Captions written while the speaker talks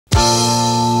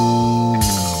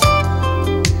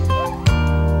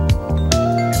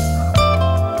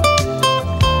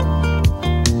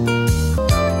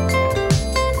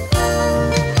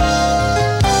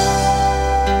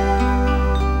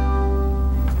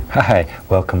Hi,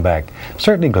 welcome back. I'm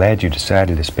certainly glad you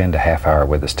decided to spend a half hour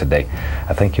with us today.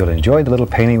 I think you'll enjoy the little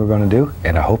painting we're going to do,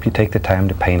 and I hope you take the time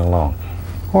to paint along.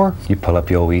 Or you pull up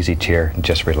your old easy chair and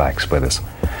just relax with us.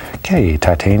 Okay,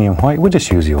 titanium white, we'll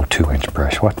just use the old 2-inch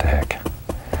brush, what the heck.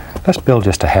 Let's build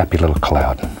just a happy little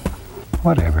cloud.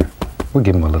 Whatever, we'll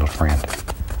give him a little friend.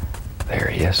 There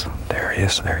he is, there he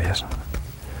is, there he is.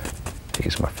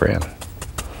 He's my friend.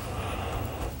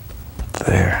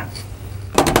 There.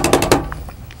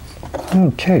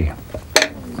 Okay,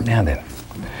 now then,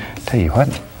 tell you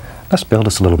what, let's build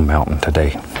us a little mountain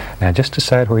today. Now just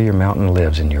decide where your mountain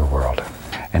lives in your world.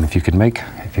 And if you can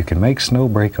make snow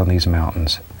break on these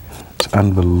mountains, it's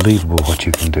unbelievable what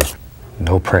you can do.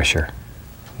 No pressure,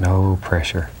 no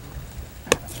pressure.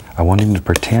 I want him to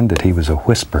pretend that he was a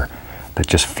whisper that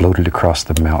just floated across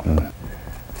the mountain.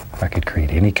 I could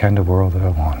create any kind of world that I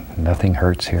want. Nothing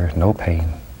hurts here, no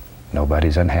pain,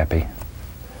 nobody's unhappy.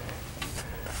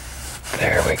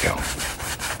 There we go.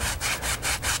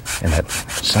 And that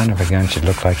son of a gun should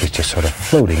look like it's just sort of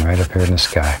floating right up here in the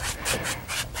sky.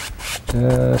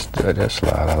 Just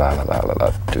la la la la la la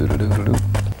la doo doo doo doo.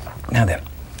 Now then,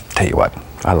 tell you what,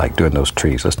 I like doing those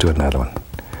trees. Let's do another one.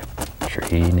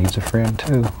 Tree needs a friend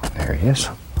too. There he is.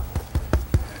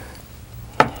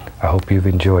 I hope you've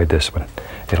enjoyed this one.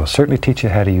 It'll certainly teach you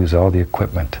how to use all the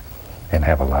equipment and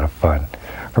have a lot of fun.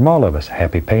 From all of us,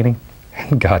 happy painting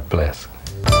and God bless.